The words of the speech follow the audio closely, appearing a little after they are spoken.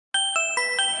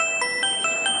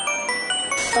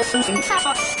All she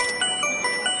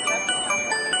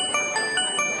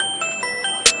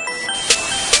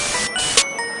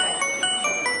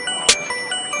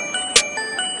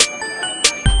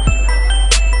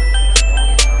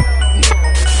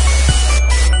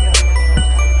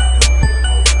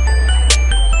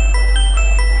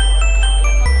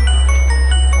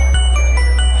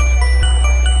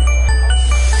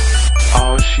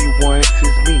wants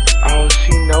is me. All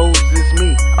she knows is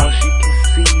me. All she can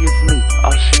see is me.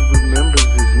 All she remembers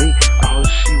is me. All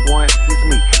she wants is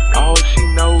me. All she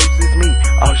knows is me.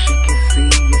 All she can see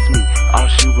is me. All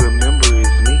she remembers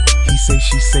is me. He say,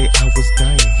 she say I was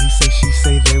dying. He say, she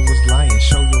say they was lying.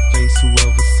 Show your face,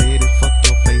 whoever said it. Fuck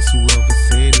your face, whoever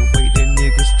said it. Wait, that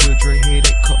nigga still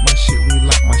dreadheaded. Cut my shit,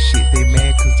 relock my shit. They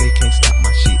mad cause they can't stop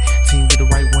my shit. Team with the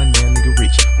right one, now nigga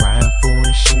rich. Riding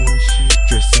foreign shit.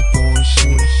 Dressing foreign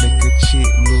shit. Make a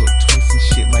chick look twice and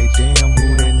shit like damn,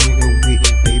 who that nigga with?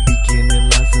 They be getting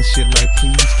lines and shit like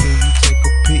please, can you take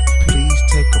a pic? Please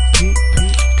take a pic.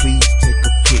 Please take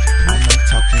a pic. I'm not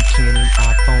talking Canon,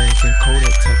 iPhones and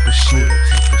Kodak type of shit.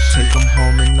 Take them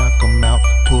home and knock them out.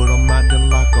 Put them out then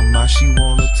lock them out. She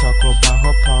wanna talk about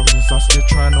her problems. I'm still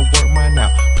trying to work mine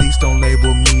out. Please don't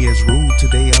label me as rude.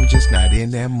 Today I'm just not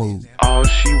in that mood. All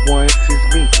she wants is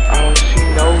me. All she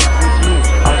knows is me.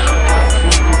 All she can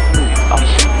see is me. All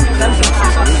she remembers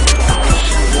is me. All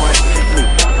she wants is me.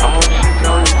 All she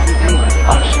knows is me.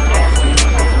 All she can see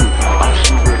is me. All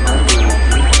she remembers is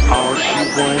me. All she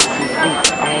wants is me.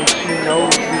 All she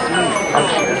knows is me. All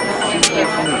she can see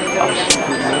is me. All she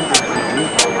remembers is me.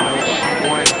 All she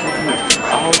wants is me.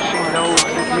 All she knows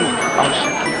is me. All she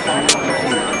can see is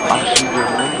me. All she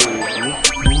remembers is me.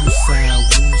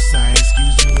 Wooside,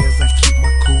 excuse me as I keep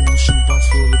my cool. Shoebox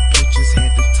full of pictures,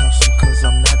 had to toss them cause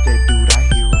I'm not that dude. I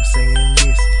hear them saying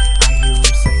this, I hear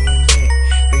them saying that.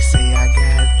 They say I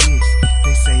got this,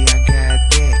 they say I got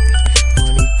that.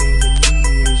 Funny thing to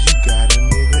me is you got a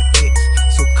nigga ex.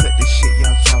 So cut this shit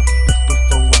y'all talking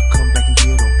before I come back and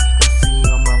get them. I see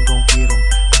them, I'm gon' get them.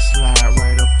 I slide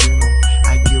right up in them.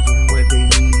 I give them what they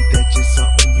need, that's just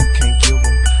something you can't give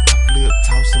them. I flip,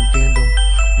 toss and bend them,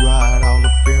 ride all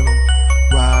up in them.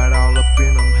 Ride all up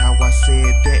in them, how I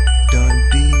said that. Done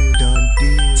deal, done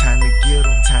deal. Time to get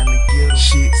them, time to get them.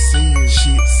 Shit sealed,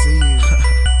 shit sealed.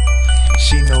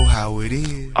 She know how it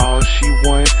is. All she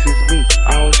wants is me.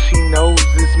 All she knows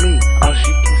is me. All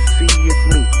she can see is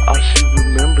me. All she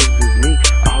remembers is me.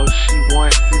 All she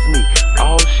wants is me.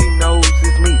 All she knows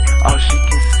is me. All she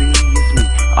can see is me.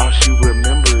 All she remembers